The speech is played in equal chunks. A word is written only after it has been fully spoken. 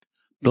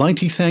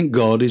Blighty Thank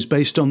God is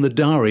based on the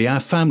diary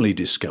our family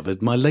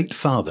discovered my late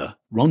father,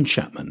 Ron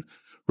Chapman,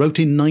 wrote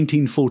in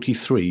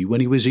 1943 when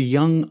he was a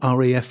young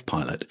RAF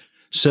pilot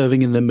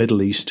serving in the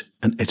Middle East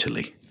and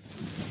Italy.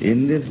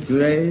 In this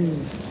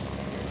grave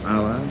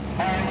hour,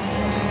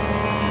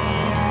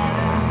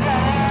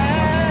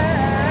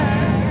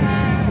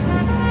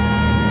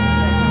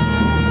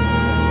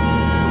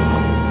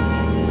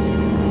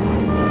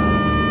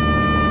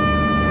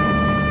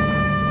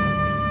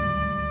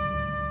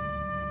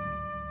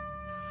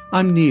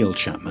 I'm Neil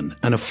Chapman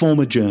and a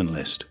former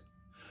journalist.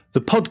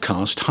 The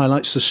podcast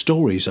highlights the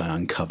stories I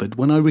uncovered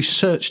when I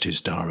researched his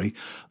diary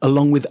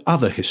along with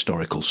other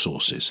historical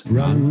sources.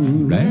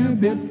 Run,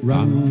 rabbit,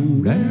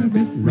 run,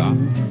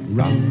 run,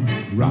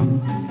 run, run.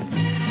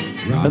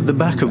 At the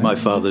back of my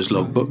father's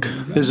logbook,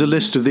 there's a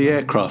list of the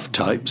aircraft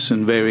types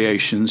and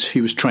variations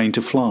he was trained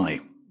to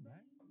fly.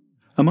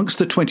 Amongst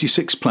the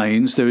 26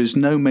 planes, there is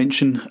no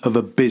mention of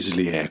a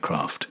Bisley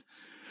aircraft,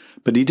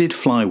 but he did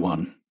fly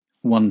one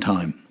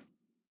time.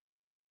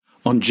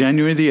 On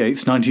January the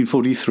 8th,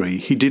 1943,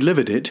 he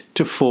delivered it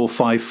to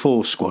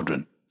 454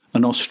 Squadron,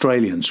 an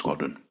Australian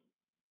squadron.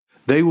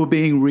 They were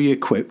being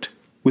re-equipped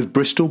with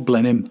Bristol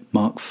Blenheim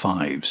Mark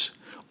Vs,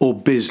 or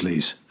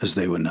Bisleys as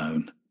they were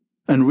known,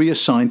 and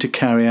reassigned to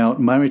carry out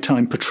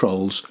maritime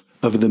patrols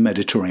over the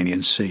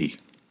Mediterranean Sea.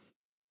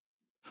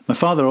 My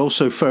father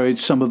also ferried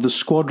some of the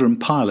squadron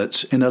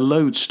pilots in a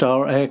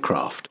Lodestar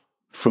aircraft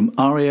from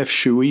RAF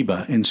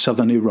Shuaiba in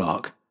southern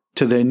Iraq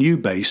to their new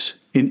base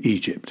in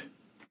Egypt.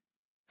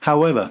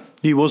 However,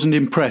 he wasn't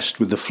impressed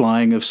with the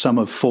flying of some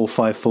of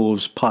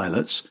 454's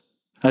pilots,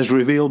 as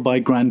revealed by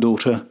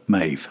granddaughter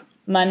Maeve.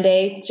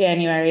 Monday,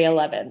 January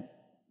 11th.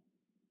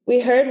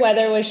 We heard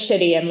weather was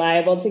shitty and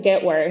liable to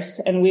get worse,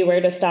 and we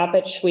were to stop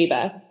at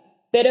Shuaiba.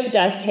 Bit of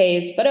dust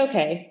haze, but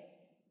okay.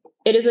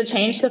 It is a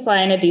change to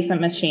fly in a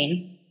decent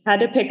machine. Had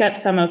to pick up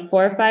some of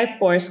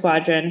 454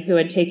 Squadron who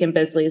had taken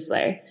Bisley's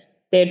lair.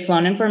 They had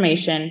flown in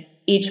formation,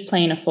 each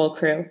plane a full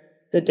crew.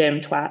 The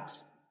dim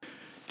twats.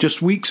 Just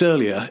weeks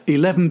earlier,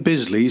 11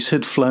 Bisleys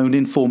had flown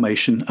in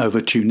formation over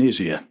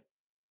Tunisia.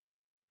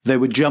 They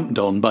were jumped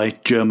on by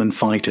German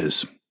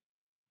fighters.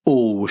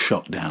 All were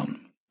shot down.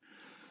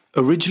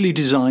 Originally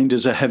designed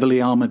as a heavily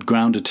armoured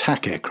ground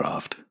attack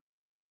aircraft,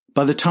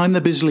 by the time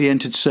the Bisley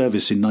entered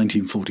service in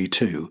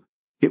 1942,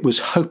 it was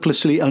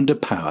hopelessly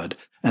underpowered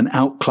and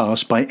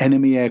outclassed by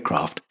enemy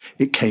aircraft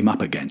it came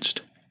up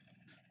against.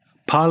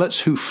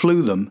 Pilots who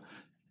flew them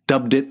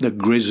dubbed it the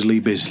Grisly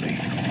Bisley.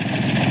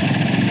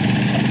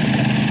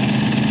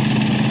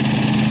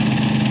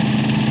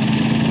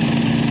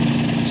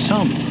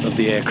 Some of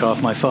the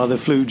aircraft my father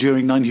flew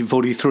during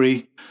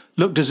 1943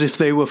 looked as if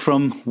they were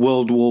from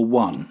World War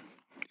I,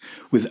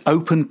 with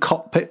open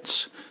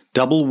cockpits,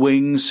 double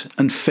wings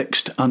and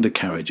fixed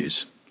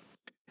undercarriages.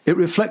 It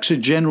reflects a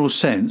general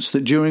sense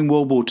that during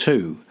World War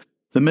II,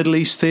 the Middle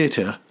East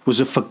theatre was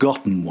a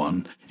forgotten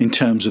one in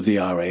terms of the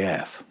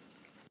RAF.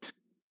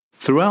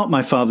 Throughout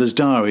my father's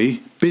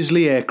diary,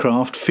 Bisley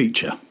aircraft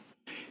feature,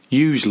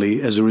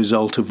 usually as a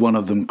result of one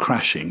of them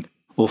crashing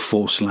or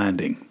forced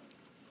landing.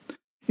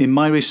 In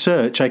my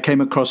research, I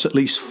came across at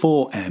least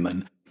 4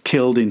 airmen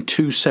killed in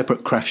 2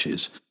 separate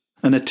crashes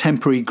and a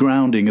temporary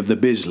grounding of the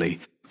Bisley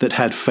that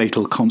had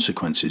fatal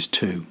consequences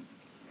too.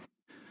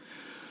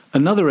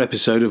 Another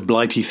episode of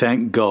Blighty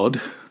Thank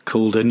God,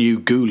 called A New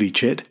Ghoulie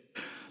Chit,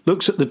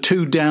 looks at the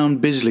 2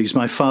 downed Bisleys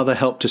my father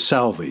helped to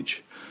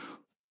salvage,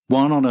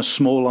 one on a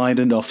small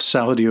island off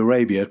Saudi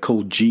Arabia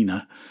called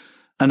Jinnah,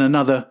 and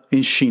another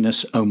in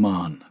Sheerness,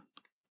 Oman.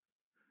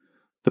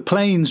 The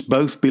planes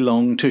both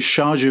belonged to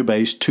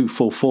Sharjah-based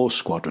 244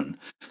 Squadron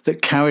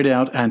that carried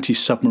out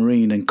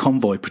anti-submarine and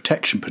convoy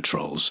protection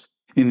patrols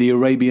in the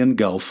Arabian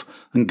Gulf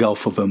and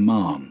Gulf of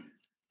Oman.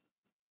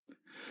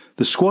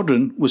 The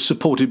squadron was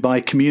supported by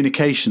a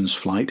communications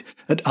flight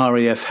at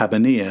RAF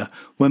Habbaniya,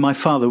 where my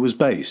father was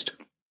based.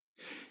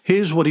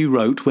 Here's what he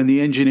wrote when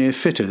the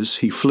engineer-fitters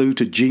he flew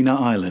to Jinnah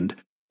Island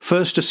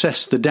first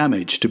assessed the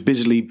damage to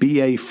Bisley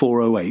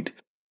BA-408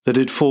 that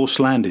had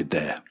force-landed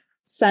there.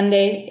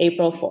 Sunday,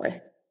 April 4th.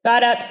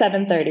 Got up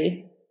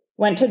 7:30.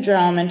 Went to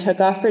Drome and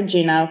took off for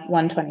Jinnah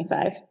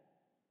 1:25.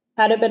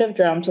 Had a bit of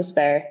Drome to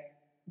spare.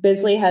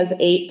 Bisley has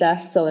 8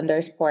 DUF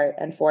cylinders port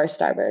and 4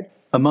 starboard.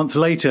 A month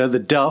later, the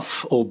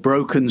DUF, or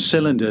broken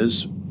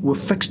cylinders, were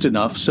fixed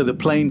enough so the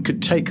plane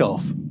could take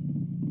off.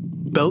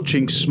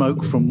 Belching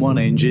smoke from one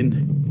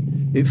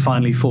engine, it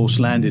finally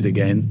force-landed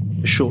again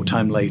a short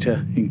time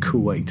later in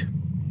Kuwait.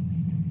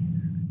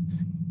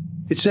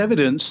 It's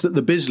evidence that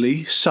the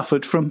Bisley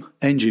suffered from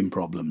engine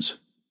problems.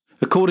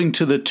 According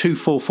to the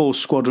 244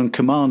 Squadron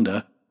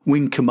Commander,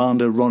 Wing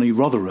Commander Ronnie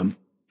Rotherham,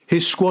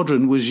 his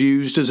squadron was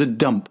used as a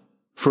dump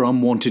for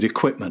unwanted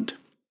equipment.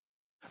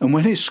 And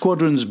when his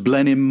squadron's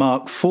Blenheim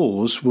Mark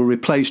IVs were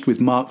replaced with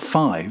Mark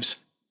Vs,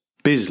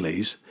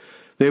 Bisleys,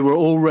 they were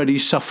already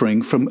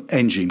suffering from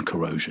engine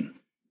corrosion.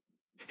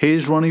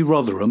 Here's Ronnie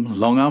Rotherham,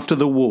 long after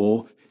the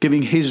war,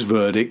 giving his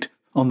verdict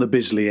on the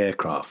Bisley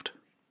aircraft.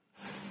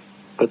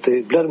 But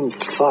the Blenheim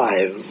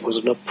 5 was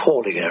an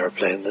appalling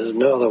aeroplane. There's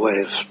no other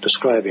way of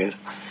describing it.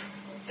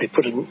 They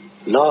put a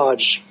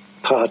large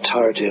power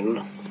turret in,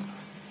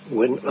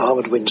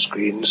 armoured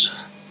windscreens,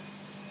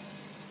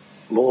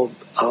 more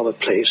armour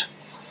plate,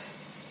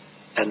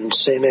 and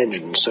same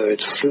engine, so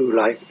it flew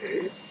like,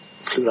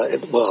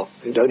 well,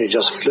 it only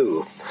just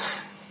flew.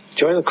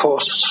 During the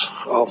course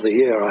of the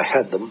year I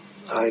had them,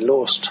 I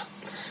lost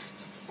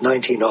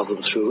 19 of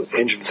them through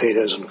engine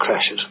failures and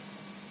crashes.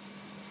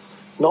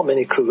 Not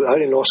many crew, I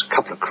only lost a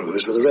couple of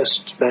crews, but the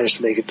rest managed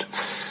to make it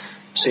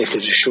safely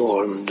to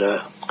shore and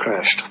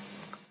crashed.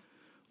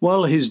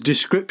 While his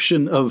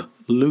description of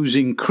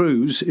losing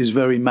crews is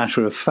very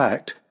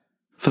matter-of-fact,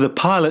 for the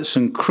pilots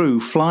and crew,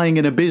 flying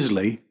in a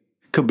Bisley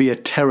could be a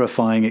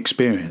terrifying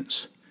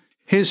experience.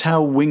 Here's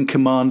how Wing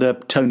Commander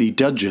Tony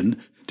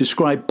Dudgeon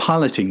described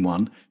piloting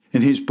one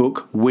in his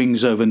book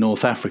Wings Over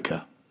North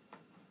Africa.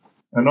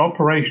 An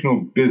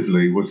operational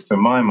Bisley was, to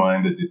my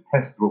mind, a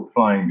detestable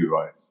flying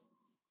device.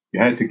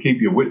 You had to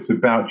keep your wits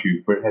about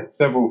you, for it had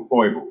several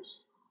foibles.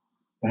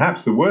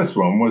 Perhaps the worst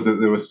one was that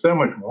there was so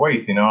much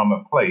weight in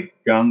armour plate,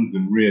 guns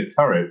and rear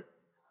turret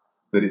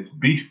that its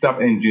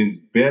beefed-up engines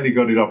barely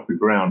got it off the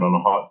ground on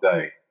a hot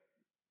day.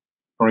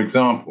 For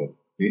example,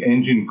 the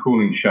engine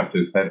cooling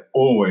shutters had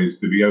always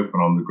to be open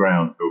on the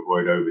ground to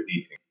avoid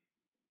overheating.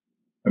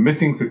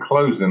 Omitting to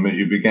close them as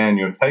you began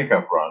your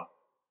take-up run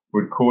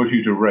would cause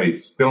you to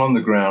race, still on the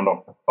ground,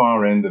 off the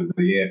far end of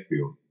the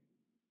airfield.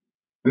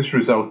 This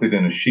resulted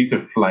in a sheet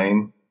of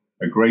flame,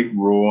 a great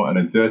roar, and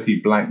a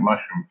dirty black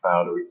mushroom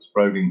cloud of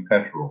exploding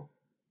petrol.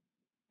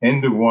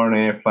 End of one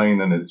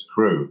airplane and its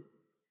crew.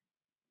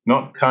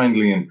 Not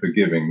kindly and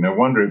forgiving, no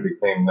wonder it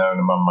became known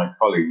among my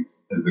colleagues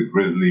as the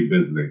Grisly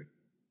Bisley.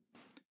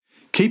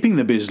 Keeping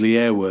the Bisley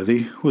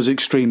airworthy was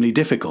extremely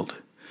difficult.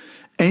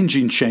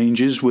 Engine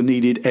changes were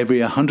needed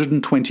every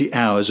 120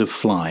 hours of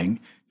flying.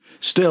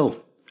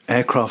 Still,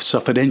 aircraft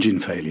suffered engine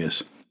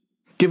failures.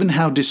 Given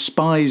how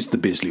despised the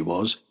Bisley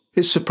was,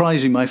 it's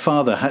surprising my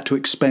father had to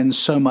expend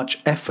so much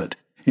effort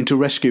into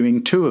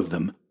rescuing two of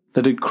them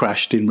that had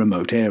crashed in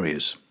remote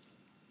areas.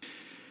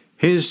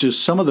 Here's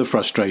just some of the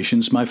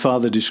frustrations my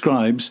father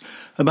describes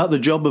about the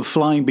job of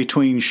flying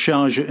between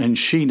Sharjah and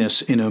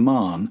Sheerness in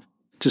Oman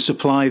to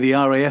supply the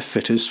RAF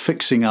fitters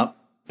fixing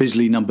up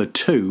Bisley No.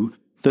 2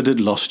 that had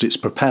lost its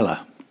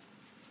propeller.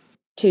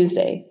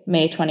 Tuesday,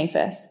 May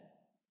 25th.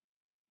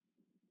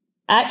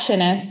 At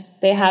Sheerness,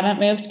 they haven't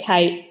moved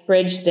kite,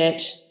 bridge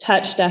ditch,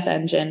 touched F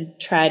engine,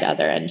 tried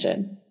other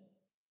engine.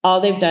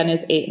 All they've done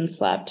is ate and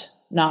slept,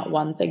 not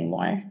one thing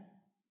more.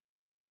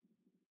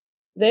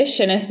 This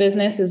Sheerness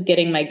business is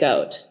getting my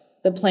goat.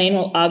 The plane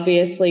will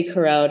obviously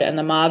corrode, and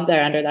the mob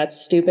there under that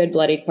stupid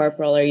bloody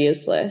corporal are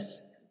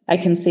useless. I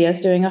can see us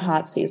doing a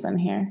hot season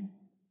here.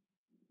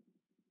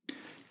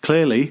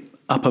 Clearly,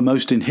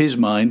 uppermost in his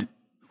mind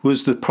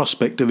was the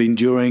prospect of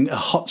enduring a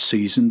hot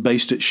season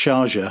based at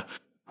Sharjah,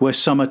 where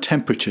summer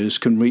temperatures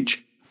can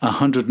reach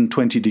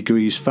 120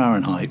 degrees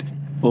Fahrenheit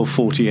or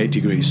 48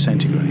 degrees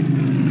centigrade.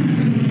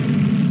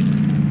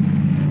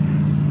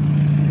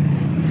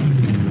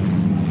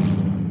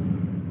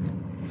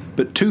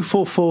 But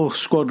 244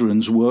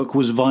 Squadron's work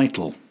was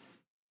vital.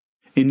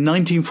 In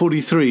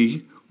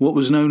 1943, what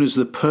was known as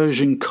the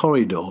Persian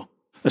Corridor,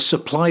 a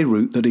supply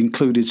route that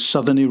included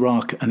southern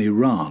Iraq and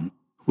Iran,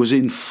 was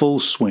in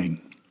full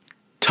swing.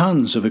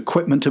 Tons of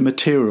equipment and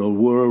material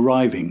were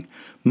arriving,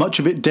 much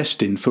of it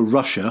destined for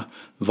Russia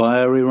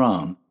via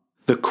Iran,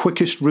 the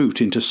quickest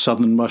route into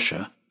southern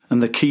Russia,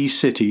 and the key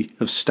city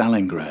of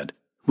Stalingrad,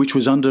 which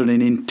was under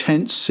an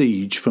intense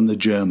siege from the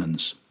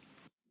Germans.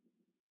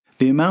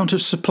 The amount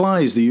of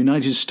supplies the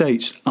United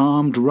States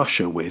armed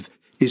Russia with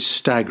is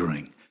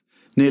staggering.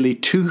 Nearly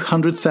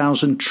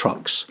 200,000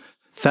 trucks,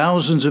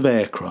 thousands of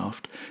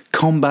aircraft,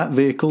 combat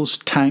vehicles,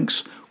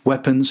 tanks,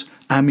 weapons,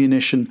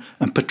 ammunition,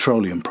 and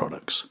petroleum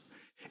products.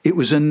 It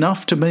was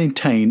enough to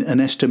maintain an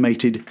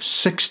estimated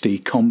 60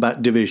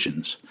 combat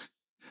divisions.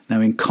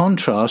 Now, in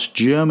contrast,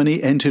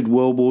 Germany entered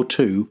World War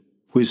II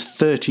with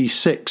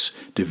 36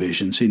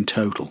 divisions in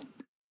total.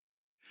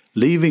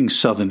 Leaving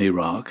southern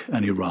Iraq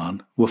and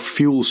Iran were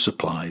fuel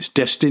supplies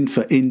destined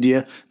for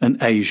India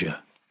and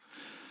Asia.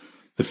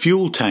 The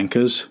fuel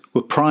tankers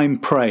were prime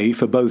prey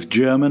for both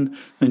German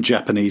and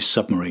Japanese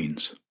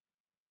submarines.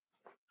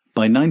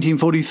 By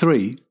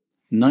 1943,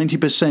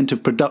 90%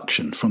 of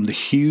production from the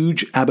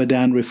huge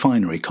Abadan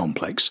refinery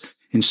complex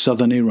in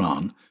southern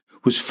Iran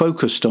was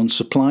focused on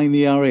supplying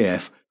the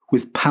RAF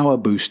with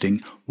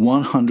power-boosting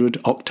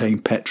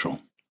 100-octane petrol.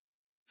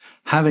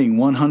 Having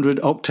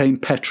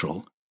 100-octane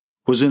petrol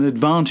was an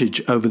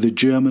advantage over the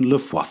German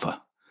Luftwaffe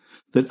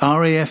that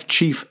RAF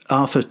Chief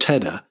Arthur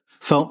Tedder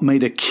felt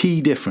made a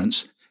key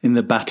difference in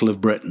the Battle of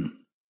Britain.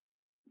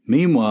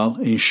 Meanwhile,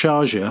 in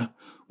Sharjah,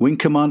 Wing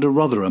Commander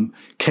Rotherham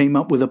came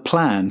up with a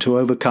plan to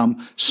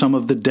overcome some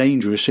of the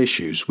dangerous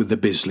issues with the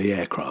Bisley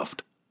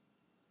aircraft.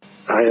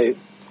 I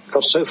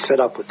got so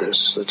fed up with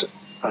this that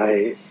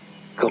I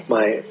got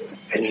my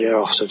engineer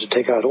officer to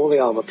take out all the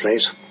armour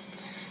plate,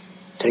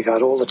 take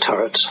out all the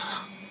turrets,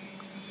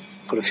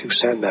 put a few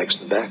sandbags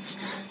in the back,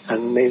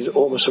 and made it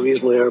almost a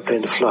reasonable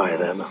airplane to fly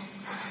then.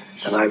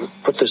 And I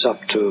put this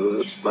up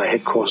to my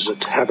headquarters at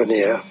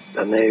Haberneer,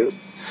 and they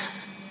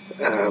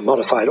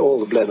modified all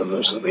the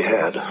Blenheims that we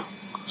had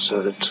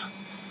so that,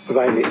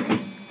 providing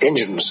the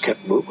engines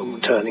kept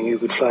turning, you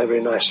could fly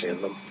very nicely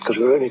in them, because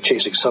we were only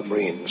chasing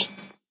submarines.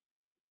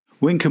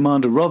 Wing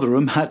Commander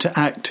Rotherham had to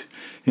act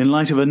in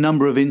light of a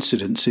number of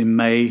incidents in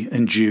May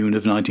and June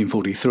of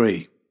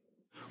 1943.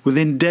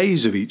 Within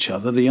days of each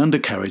other, the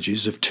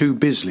undercarriages of two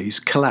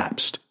Bisleys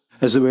collapsed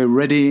as they were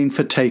readying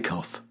for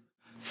takeoff.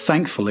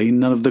 Thankfully,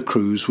 none of the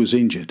crews was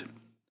injured.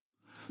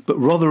 But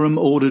Rotherham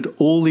ordered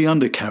all the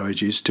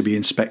undercarriages to be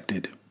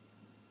inspected.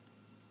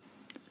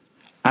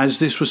 As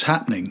this was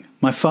happening,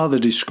 my father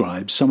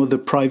described some of the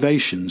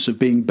privations of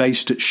being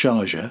based at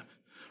Sharjah,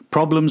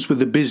 problems with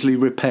the Bisley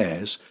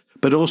repairs,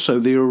 but also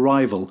the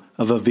arrival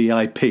of a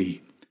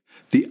VIP,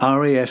 the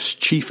RAF's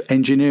Chief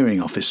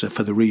Engineering Officer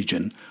for the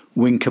region,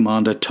 Wing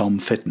Commander Tom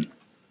Fitton.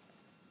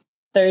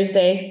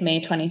 Thursday,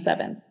 May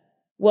 27th.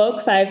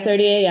 Woke 5:30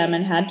 a.m.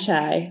 and had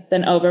chai,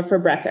 then over for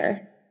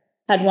brekker.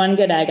 Had one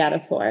good egg out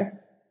of 4.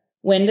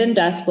 Wind and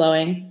dust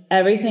blowing,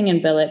 everything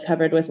in billet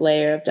covered with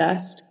layer of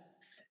dust.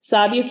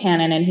 Saw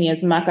Buchanan and he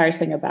is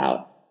muck-arsing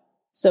about.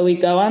 So we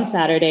go on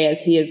Saturday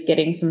as he is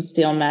getting some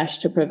steel mesh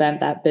to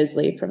prevent that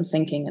Bisley from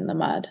sinking in the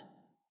mud.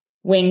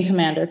 Wing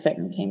Commander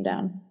Fitton came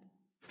down.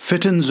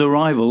 Fitton's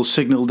arrival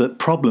signalled that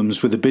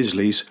problems with the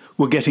Bisleys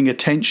were getting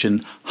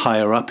attention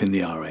higher up in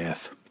the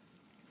RAF.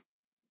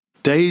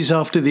 Days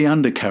after the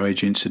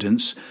undercarriage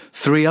incidents,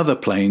 3 other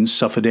planes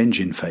suffered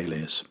engine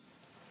failures.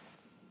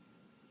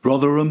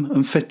 Rotherham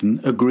and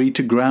Fitton agreed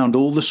to ground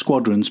all the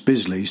squadron's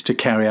Bisleys to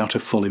carry out a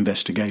full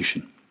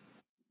investigation.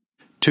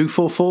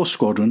 244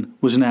 Squadron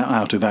was now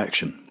out of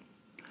action.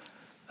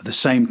 At the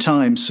same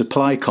time,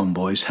 supply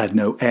convoys had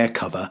no air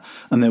cover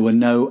and there were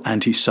no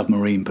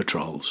anti-submarine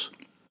patrols.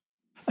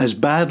 As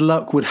bad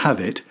luck would have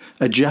it,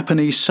 a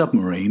Japanese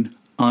submarine,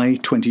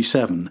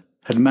 I-27,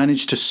 had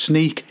managed to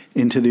sneak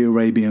into the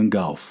Arabian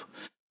Gulf.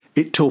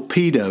 It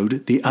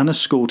torpedoed the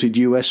unescorted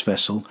US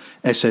vessel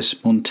SS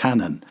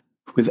Montanan,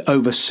 with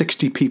over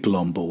 60 people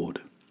on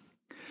board.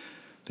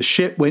 The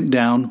ship went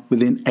down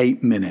within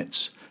 8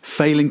 minutes,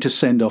 failing to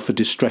send off a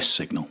distress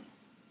signal.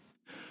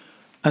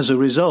 As a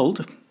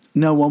result,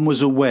 no one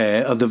was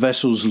aware of the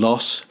vessel's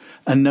loss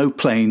and no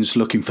planes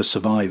looking for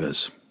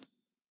survivors.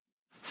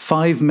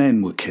 5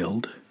 men were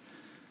killed,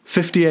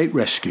 58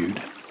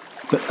 rescued,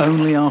 but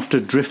only after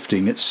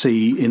drifting at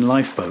sea in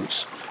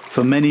lifeboats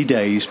for many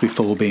days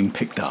before being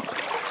picked up.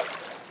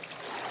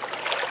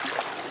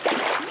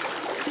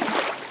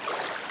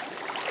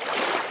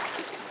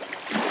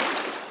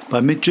 By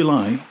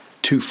mid-July,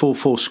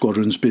 244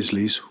 Squadron's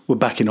Bisleys were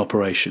back in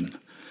operation,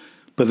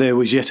 but there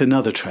was yet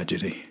another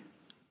tragedy.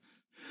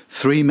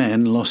 3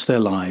 men lost their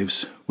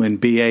lives when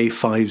BA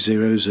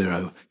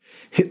 500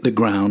 hit the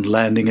ground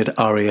landing at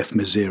RAF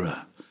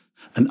Mazira,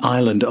 an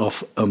island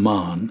off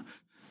Oman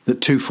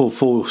that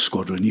 244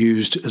 Squadron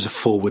used as a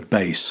forward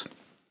base.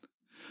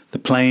 The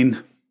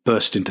plane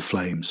burst into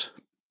flames.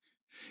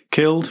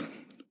 Killed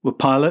were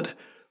pilot,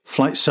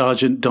 Flight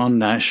Sergeant Don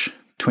Nash,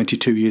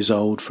 22 years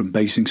old, from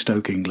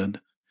Basingstoke,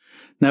 England,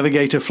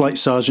 Navigator Flight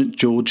Sergeant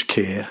George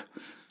Keir,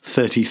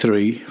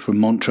 33, from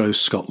Montrose,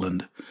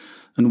 Scotland,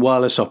 and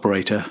wireless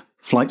operator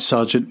Flight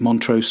Sergeant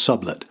Montrose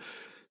Sublett,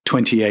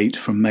 28,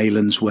 from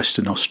Maylands,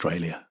 Western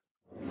Australia.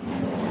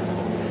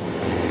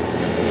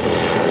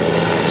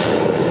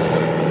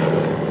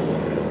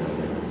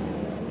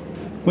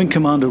 Wing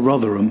Commander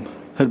Rotherham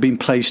had been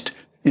placed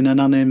in an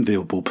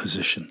unenviable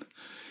position.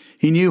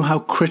 He knew how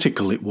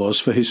critical it was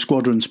for his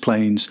squadron's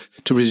planes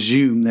to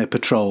resume their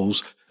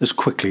patrols as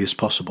quickly as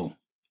possible.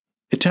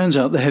 It turns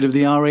out the head of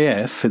the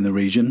RAF in the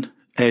region,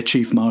 Air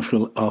Chief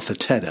Marshal Arthur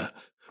Tedder,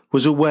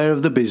 was aware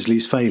of the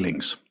Bisley's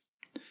failings.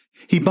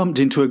 He bumped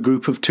into a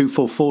group of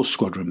 244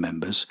 Squadron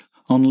members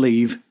on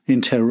leave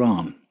in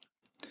Tehran.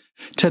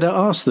 Tedder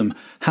asked them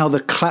how the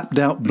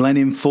clapped-out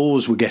Blenheim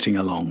 4s were getting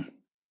along.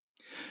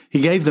 He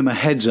gave them a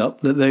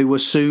heads-up that they were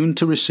soon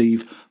to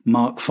receive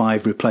Mark V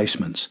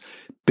replacements,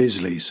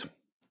 Bisleys.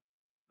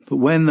 But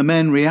when the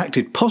men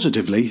reacted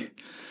positively,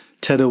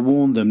 Tedder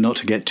warned them not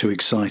to get too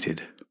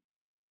excited.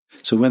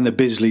 So when the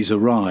Bisleys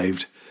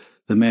arrived,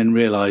 the men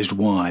realised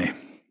why.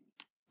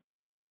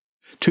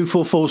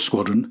 244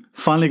 Squadron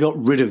finally got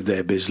rid of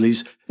their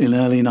Bisleys in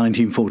early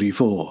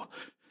 1944,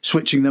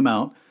 switching them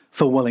out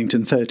for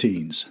Wellington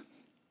 13s.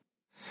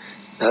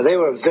 Now, they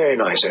were a very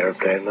nice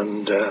aeroplane,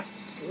 and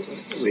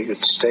we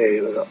could stay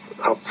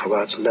up for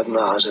about 11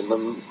 hours in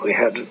them. We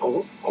had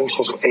all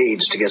sorts of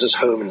aids to get us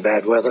home in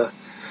bad weather.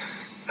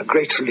 A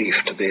great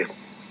relief to be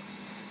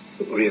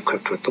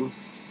re-equipped with them.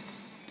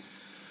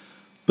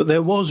 But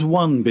there was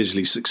one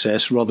Bisley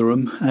success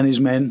Rotherham and his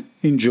men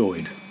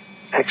enjoyed.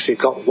 Actually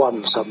got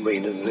one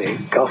submarine in the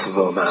Gulf of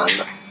Oman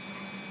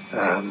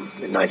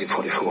in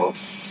 1944.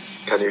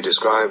 Can you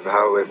describe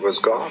how it was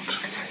got?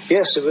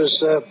 Yes, it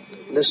was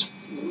this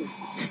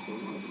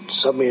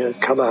submarine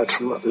had come out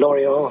from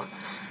Lorient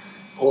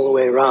all the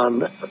way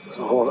around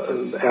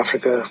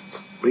Africa,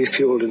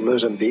 refueled in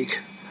Mozambique,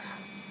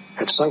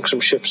 had sunk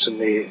some ships in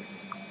the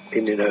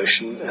Indian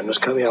Ocean, and was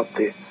coming up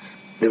the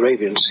the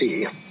Arabian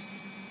Sea,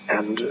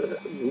 and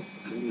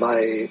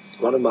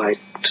one of my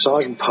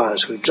sergeant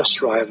pilots who had just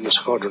arrived in the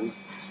squadron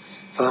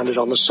found it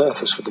on the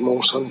surface with them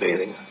all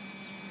sunbathing.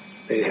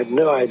 They had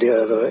no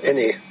idea there were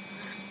any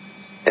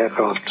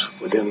aircraft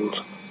within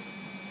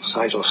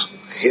sight or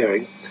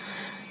hearing,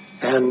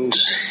 and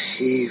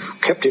he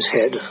kept his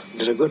head,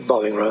 did a good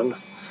bombing run,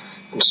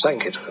 and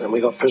sank it, and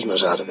we got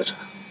prisoners out of it.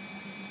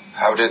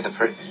 How did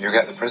you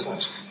get the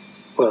prisoners?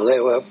 Well, they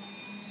were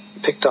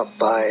picked up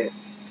by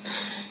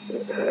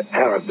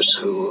Arabs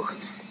who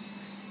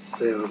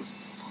they were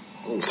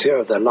in fear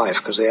of their life,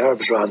 because the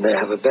Arabs around there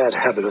have a bad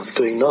habit of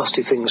doing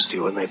nasty things to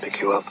you when they pick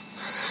you up.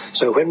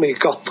 So when we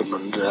got them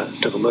and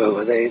took them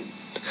over, they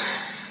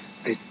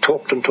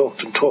talked and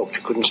talked and talked.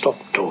 You couldn't stop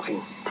them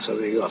talking. So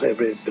we got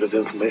every bit of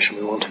information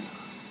we wanted.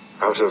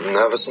 Out of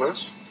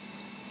nervousness?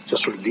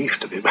 Just relief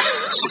to be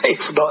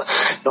safe,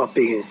 not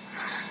being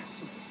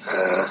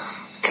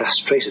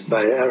castrated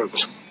by the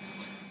Arabs.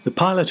 The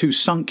pilot who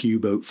sunk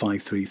U-boat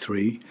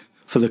 533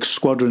 for the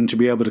squadron to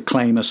be able to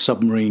claim a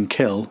submarine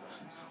kill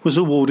was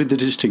awarded the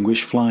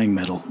Distinguished Flying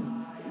Medal.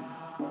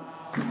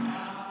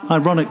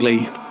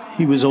 Ironically,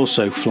 he was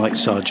also Flight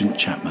Sergeant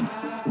Chapman.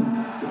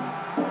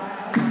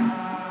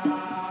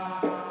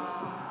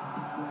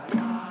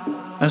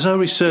 As I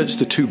researched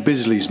the two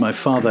Bisleys my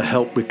father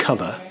helped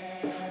recover,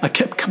 I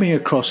kept coming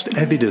across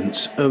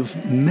evidence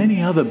of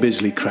many other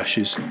Bisley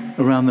crashes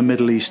around the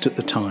Middle East at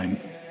the time.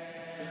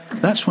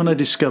 That's when I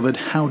discovered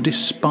how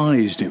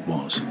despised it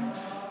was.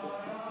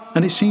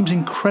 And it seems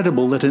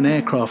incredible that an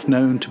aircraft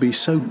known to be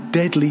so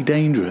deadly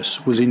dangerous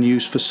was in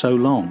use for so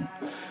long.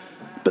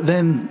 But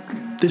then,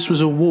 this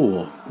was a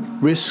war.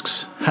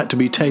 Risks had to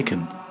be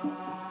taken.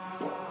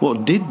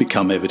 What did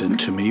become evident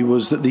to me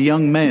was that the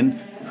young men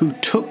who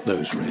took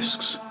those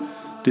risks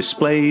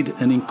displayed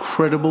an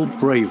incredible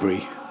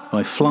bravery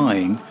by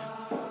flying,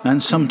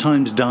 and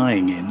sometimes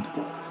dying in,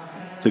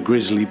 the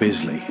Grisly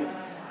Bisley.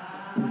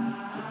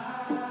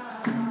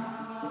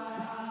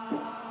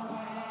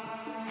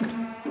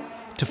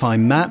 To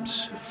find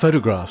maps,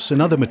 photographs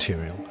and other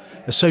material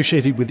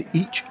associated with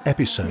each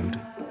episode,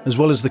 as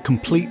well as the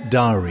complete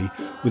diary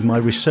with my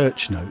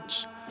research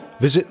notes,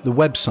 visit the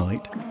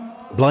website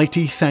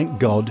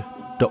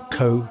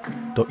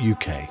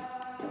blightythankgod.co.uk.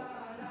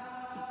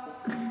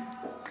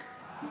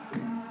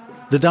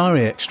 The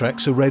diary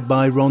extracts are read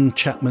by Ron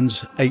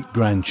Chapman's 8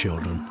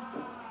 grandchildren.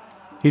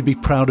 He'd be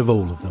proud of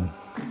all of them.